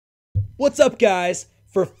What's up, guys?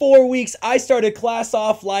 For 4 weeks, I started class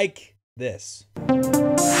off like this.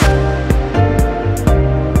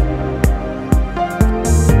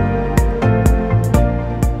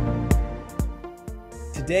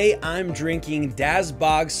 Today, I'm drinking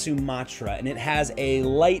Dazbog Sumatra, and it has a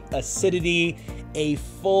light acidity, a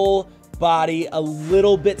full body, a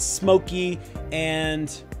little bit smoky,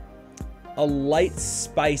 and a light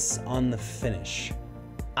spice on the finish.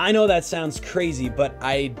 I know that sounds crazy, but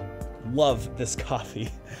I love this coffee.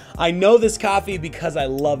 I know this coffee because I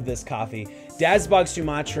love this coffee. Dazbog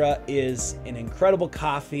Sumatra is an incredible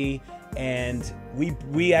coffee, and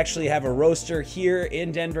we actually have a roaster here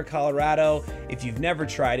in Denver, Colorado. If you've never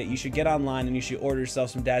tried it, you should get online and you should order yourself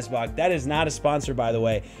some Dazbog. That is not a sponsor, by the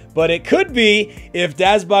way, but it could be if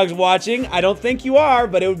Dazbog's watching. I don't think you are,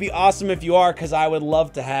 but it would be awesome if you are, because I would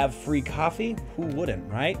love to have free coffee. Who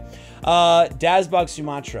wouldn't, right? Dazbog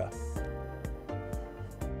Sumatra.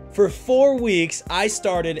 For 4 weeks, I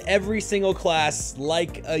started every single class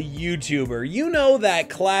like a YouTuber. You know that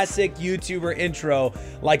classic YouTuber intro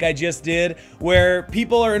like I just did, where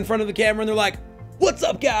people are in front of the camera and they're like, "What's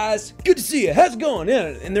up, guys? Good to see you. How's it going?"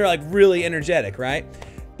 And they're like really energetic, right?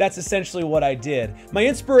 That's essentially what I did. My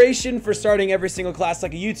inspiration for starting every single class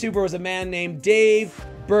like a YouTuber was a man named Dave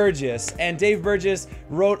Burgess. And Dave Burgess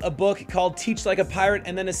wrote a book called Teach Like a Pirate,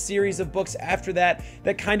 and then a series of books after that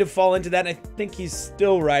that kind of fall into that. And I think he's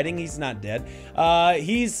still writing. He's not dead.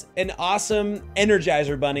 He's an awesome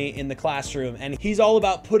Energizer bunny in the classroom, and he's all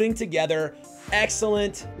about putting together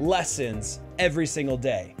excellent lessons every single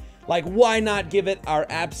day. Like, why not give it our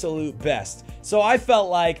absolute best? So I felt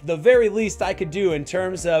like the very least I could do in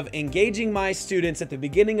terms of engaging my students at the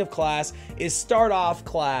beginning of class is start off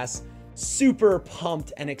class super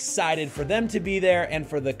pumped and excited for them to be there and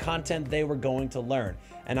for the content they were going to learn.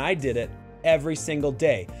 And I did it every single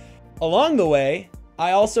day. Along the way,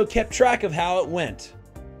 I also kept track of how it went.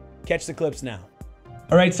 Catch the clips now.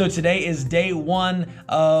 All right, so today is day 1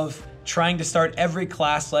 of trying to start every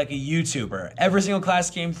class like a YouTuber. Every single class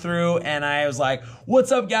came through and I was like,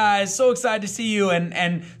 "What's up, guys? So excited to see you."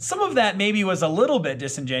 And some of that maybe was a little bit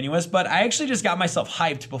disingenuous, but I actually just got myself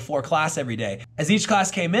hyped before class every day. As each class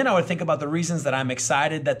came in, I would think about the reasons that I'm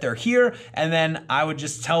excited that they're here, and then I would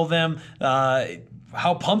just tell them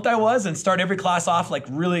how pumped I was and start every class off like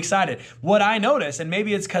really excited. What I noticed, and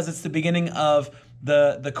maybe it's because it's the beginning of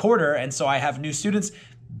the quarter and so I have new students,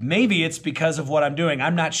 maybe it's because of what I'm doing.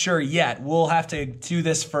 I'm not sure yet. We'll have to do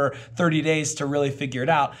this for 30 days to really figure it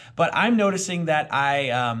out. But I'm noticing that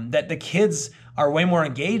that the kids are way more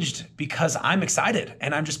engaged because I'm excited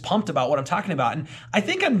and I'm just pumped about what I'm talking about. And I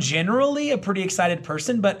think I'm generally a pretty excited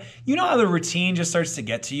person, but you know how the routine just starts to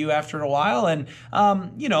get to you after a while. And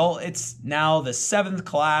you know, it's now the 7th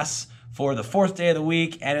class for the 4th day of the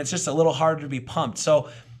week, and it's just a little harder to be pumped. So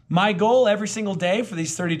my goal every single day for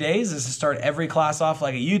these 30 days is to start every class off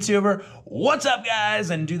like a YouTuber. "What's up, guys?"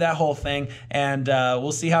 and do that whole thing. And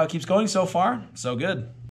we'll see how it keeps going. So far, so good.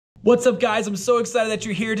 What's up, guys? I'm so excited that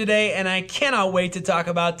you're here today, and I cannot wait to talk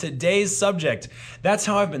about today's subject. That's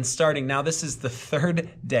how I've been starting. Now, this is the 3rd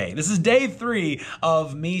day. This is day 3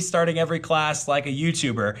 of me starting every class like a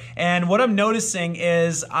YouTuber. And what I'm noticing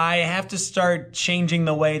is I have to start changing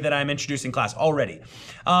the way that I'm introducing class already.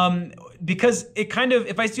 Because it kind of,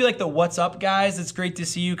 if I do like the "what's up, guys, it's great to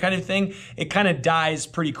see you" kind of thing, it kind of dies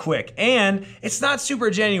pretty quick. And it's not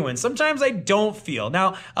super genuine. Sometimes I don't feel.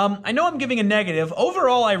 Now, I know I'm giving a negative.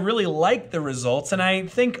 Overall, I really like the results. And I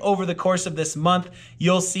think over the course of this month,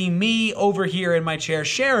 you'll see me over here in my chair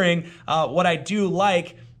sharing what I do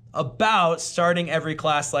like about starting every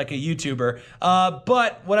class like a YouTuber.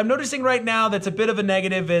 But what I'm noticing right now that's a bit of a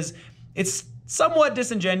negative is it's somewhat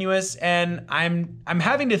disingenuous, and I'm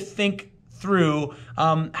having to think through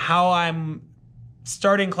how I'm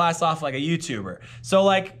starting class off like a YouTuber. So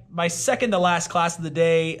like my second to last class of the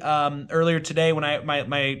day, earlier today when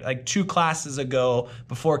my like 2 classes ago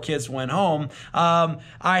before kids went home,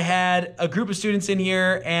 I had a group of students in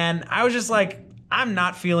here and I was just like, I'm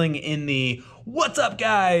not feeling in the "what's up,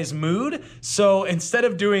 guys" mood. So instead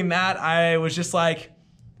of doing that, I was just like,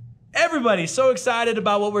 "Everybody, so excited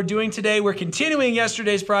about what we're doing today. We're continuing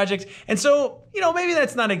yesterday's project." And so, you know, maybe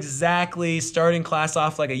that's not exactly starting class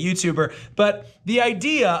off like a YouTuber, but the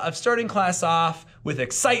idea of starting class off with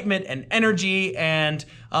excitement and energy and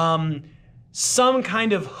some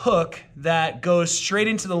kind of hook that goes straight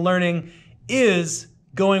into the learning is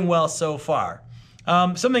going well so far.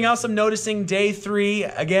 Something else I'm noticing, day 3,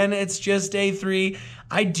 again, it's just day 3.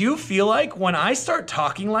 I do feel like when I start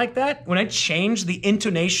talking like that, when I change the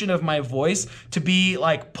intonation of my voice to be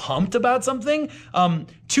like pumped about something,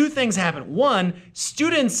 2 things happen. 1,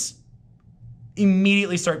 students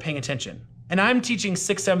immediately start paying attention. And I'm teaching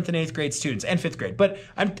 6th, 7th, and 8th grade students, and 5th grade, but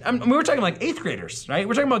we're talking like 8th graders, right?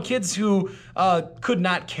 We're talking about kids who could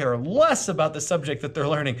not care less about the subject that they're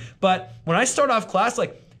learning. But when I start off class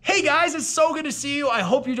like, hey guys, it's so good to see you. I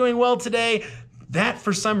hope you're doing well today. That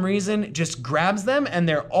for some reason just grabs them and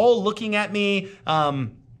they're all looking at me.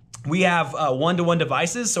 We have one-to-one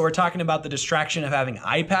devices, so we're talking about the distraction of having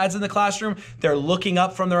iPads in the classroom. They're looking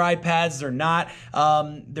up from their iPads.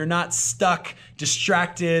 They're not stuck,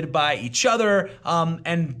 distracted by each other,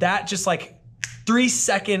 and that just like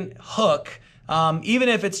 3-second hook, even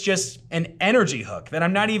if it's just an energy hook that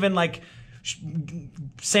I'm not even like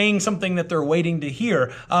saying something that they're waiting to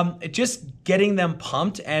hear, just getting them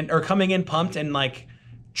pumped or coming in pumped and like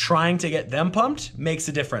trying to get them pumped makes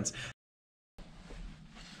a difference.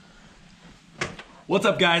 What's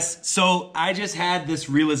up, guys? So I just had this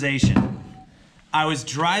realization. I was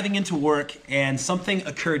driving into work and something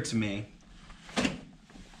occurred to me.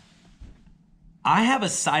 I have a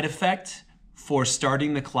side effect for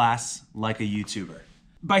starting the class like a YouTuber.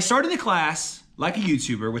 By starting the class like a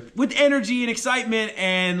YouTuber with energy and excitement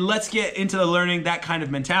and let's get into the learning, that kind of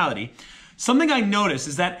mentality, something I notice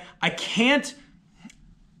is that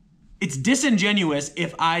it's disingenuous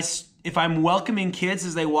if I'm welcoming kids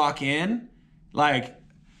as they walk in. Like,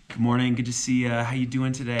 good morning, good to see you, how you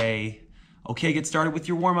doing today? Okay, get started with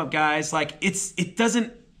your warm-up, guys. Like, it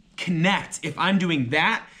doesn't connect if I'm doing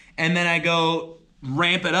that and then I go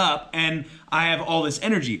ramp it up and I have all this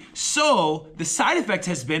energy. So the side effect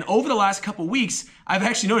has been, over the last couple weeks, I've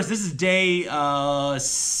actually noticed, this is day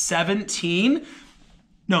 16,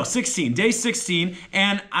 day 16,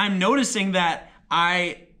 and I'm noticing that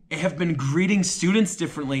I have been greeting students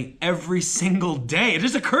differently every single day. It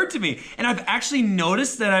just occurred to me. And I've actually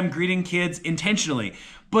noticed that I'm greeting kids intentionally,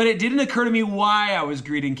 but it didn't occur to me why I was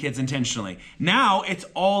greeting kids intentionally. Now it's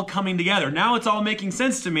all coming together. Now it's all making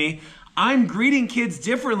sense to me. I'm greeting kids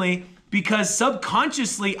differently because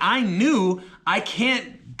subconsciously I knew I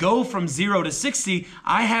can't go from 0 to 60.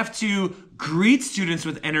 I have to greet students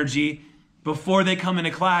with energy before they come into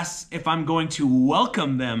class if I'm going to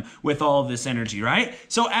welcome them with all of this energy, right?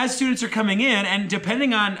 So as students are coming in, and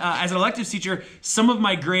depending on, as an electives teacher, some of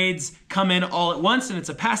my grades come in all at once and it's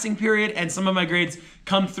a passing period, and some of my grades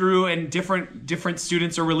come through and different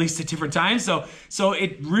students are released at different times. So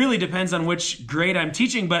it really depends on which grade I'm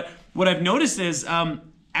teaching, but what I've noticed is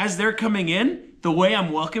as they're coming in, the way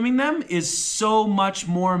I'm welcoming them is so much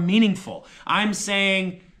more meaningful. I'm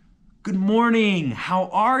saying, good morning, how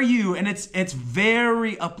are you? And it's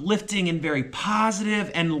very uplifting and very positive,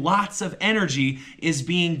 and lots of energy is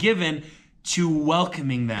being given to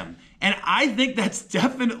welcoming them. And I think that's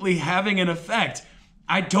definitely having an effect.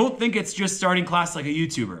 I don't think it's just starting class like a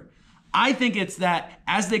YouTuber. I think it's that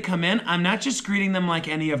as they come in, I'm not just greeting them like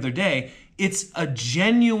any other day. It's a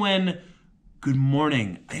genuine, good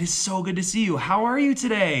morning. It is so good to see you. How are you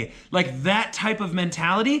today? Like that type of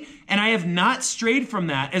mentality. And I have not strayed from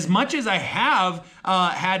that. As much as I have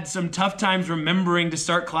had some tough times remembering to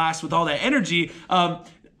start class with all that energy, I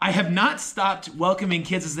have not stopped welcoming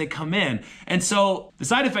kids as they come in. And so the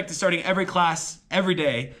side effect of starting every class every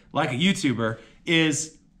day like a YouTuber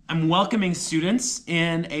is I'm welcoming students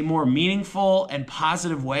in a more meaningful and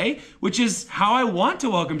positive way, which is how I want to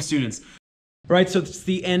welcome students. Right, so it's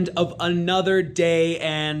the end of another day,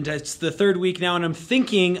 and it's the third week now, and I'm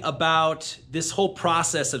thinking about this whole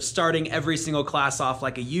process of starting every single class off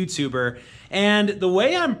like a YouTuber. And the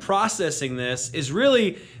way I'm processing this is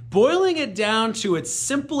really boiling it down to its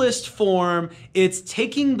simplest form. It's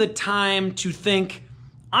taking the time to think,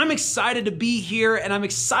 I'm excited to be here, and I'm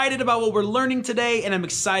excited about what we're learning today, and I'm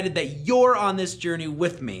excited that you're on this journey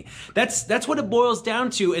with me. That's what it boils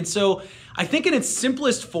down to. And so I think in its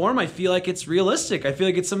simplest form, I feel like it's realistic. I feel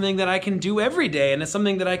like it's something that I can do every day, and it's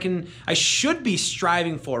something that I should be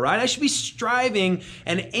striving for, right? I should be striving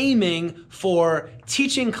and aiming for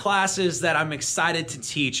teaching classes that I'm excited to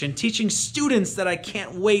teach, and teaching students that I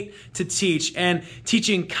can't wait to teach, and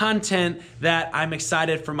teaching content that I'm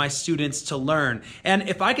excited for my students to learn. And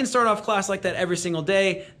if I can start off class like that every single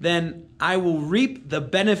day, then I will reap the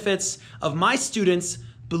benefits of my students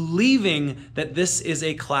believing that this is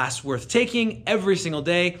a class worth taking every single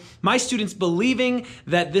day. My students believing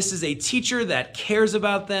that this is a teacher that cares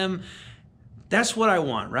about them. That's what I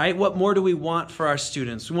want, right? What more do we want for our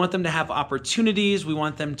students? We want them to have opportunities. We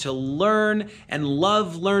want them to learn and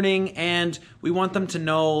love learning, and we want them to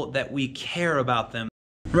know that we care about them.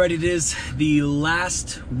 Right, it is the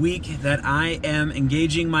last week that I am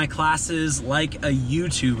engaging my classes like a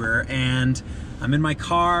YouTuber, and I'm in my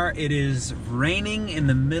car. It is raining in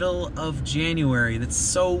the middle of January. That's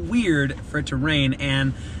so weird for it to rain,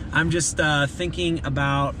 and I'm just thinking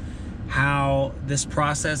about how this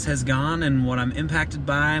process has gone and what I'm impacted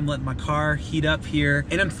by. I'm letting my car heat up here.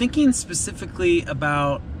 And I'm thinking specifically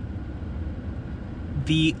about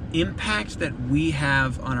the impact that we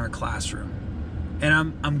have on our classroom.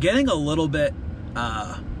 And I'm getting a little bit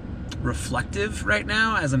reflective right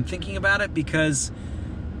now as I'm thinking about it, because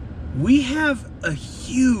we have a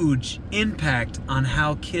huge impact on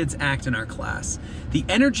how kids act in our class. The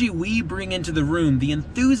energy we bring into the room, the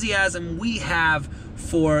enthusiasm we have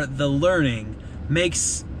for the learning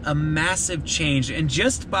makes a massive change. And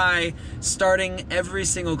just by starting every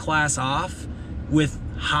single class off with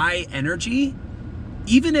high energy,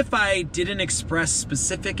 even if I didn't express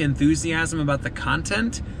specific enthusiasm about the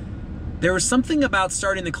content, there was something about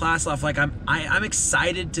starting the class off like I'm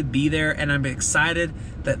excited to be there, and I'm excited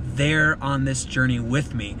that they're on this journey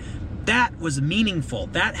with me. That was meaningful.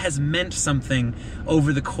 That has meant something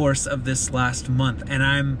over the course of this last month, and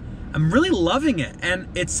I'm really loving it. And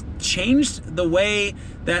it's changed the way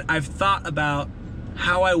that I've thought about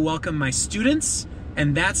how I welcome my students,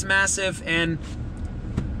 and that's massive. And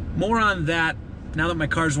more on that, now that my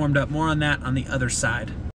car's warmed up, more on that on the other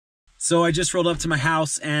side. So I just rolled up to my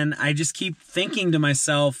house, and I just keep thinking to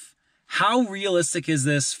myself, how realistic is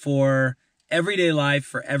this for everyday life,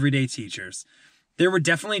 for everyday teachers? There were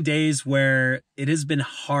definitely days where it has been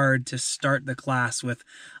hard to start the class with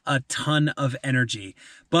a ton of energy,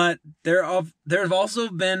 but there have also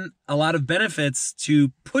been a lot of benefits to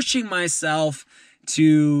pushing myself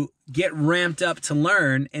to get ramped up to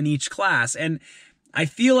learn in each class. And I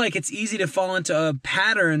feel like it's easy to fall into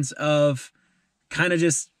patterns of kind of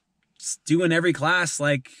just doing every class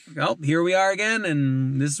like, oh, here we are again,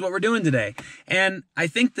 and this is what we're doing today. And I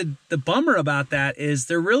think the bummer about that is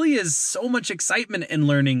there really is so much excitement in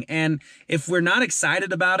learning. And if we're not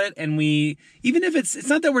excited about it, and even if it's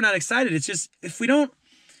not that we're not excited, it's just if we don't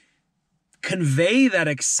convey that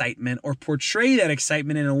excitement or portray that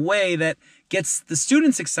excitement in a way that gets the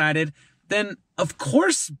students excited, then of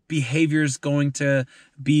course behavior is going to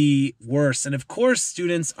be worse. And of course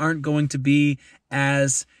students aren't going to be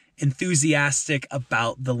as enthusiastic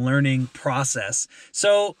about the learning process.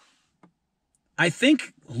 So I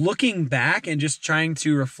think looking back and just trying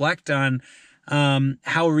to reflect on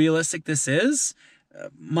how realistic this is,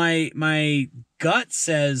 my gut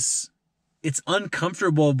says it's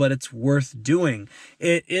uncomfortable, but it's worth doing.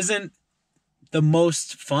 It isn't the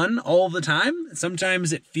most fun all the time.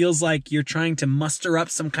 Sometimes it feels like you're trying to muster up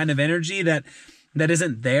some kind of energy that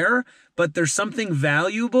isn't there, but there's something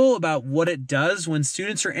valuable about what it does when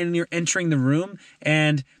students are entering the room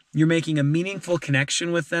and you're making a meaningful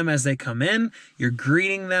connection with them as they come in. You're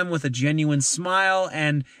greeting them with a genuine smile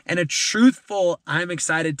and a truthful, I'm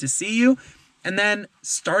excited to see you. And then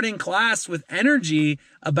starting class with energy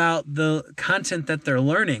about the content that they're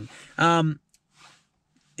learning.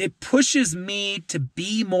 It pushes me to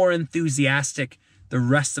be more enthusiastic the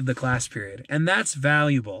rest of the class period. And that's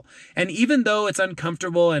valuable. And even though it's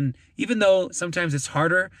uncomfortable, and even though sometimes it's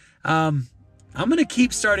harder, I'm going to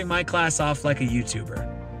keep starting my class off like a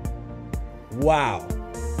YouTuber. Wow.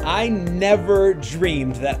 I never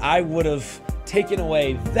dreamed that I would have taken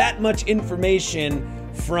away that much information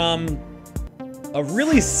from a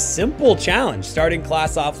really simple challenge, starting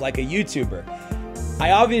class off like a YouTuber.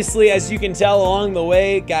 I obviously, as you can tell along the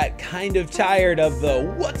way, got kind of tired of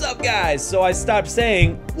the "what's up guys," so I stopped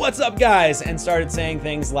saying "what's up guys" and started saying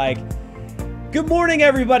things like, "Good morning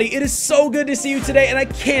everybody, it is so good to see you today, and I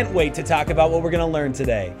can't wait to talk about what we're gonna learn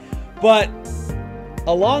today." But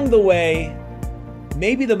along the way,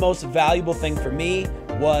 maybe the most valuable thing for me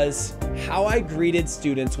was how I greeted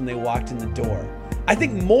students when they walked in the door. I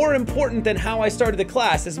think more important than how I started the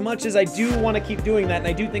class, as much as I do want to keep doing that and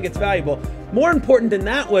I do think it's valuable, more important than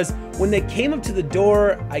that was when they came up to the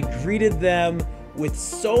door, I greeted them with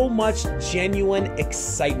so much genuine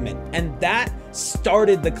excitement. And that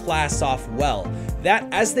started the class off well. That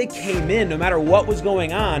as they came in, no matter what was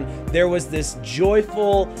going on, there was this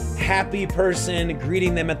joyful, happy person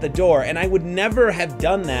greeting them at the door. And I would never have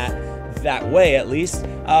done that way at least,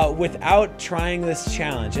 without trying this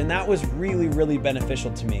challenge. And that was really, really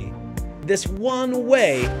beneficial to me. This one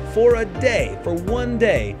way for a day, for one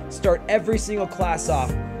day, start every single class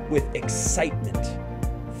off with excitement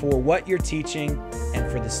for what you're teaching and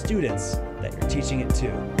for the students that you're teaching it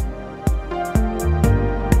to.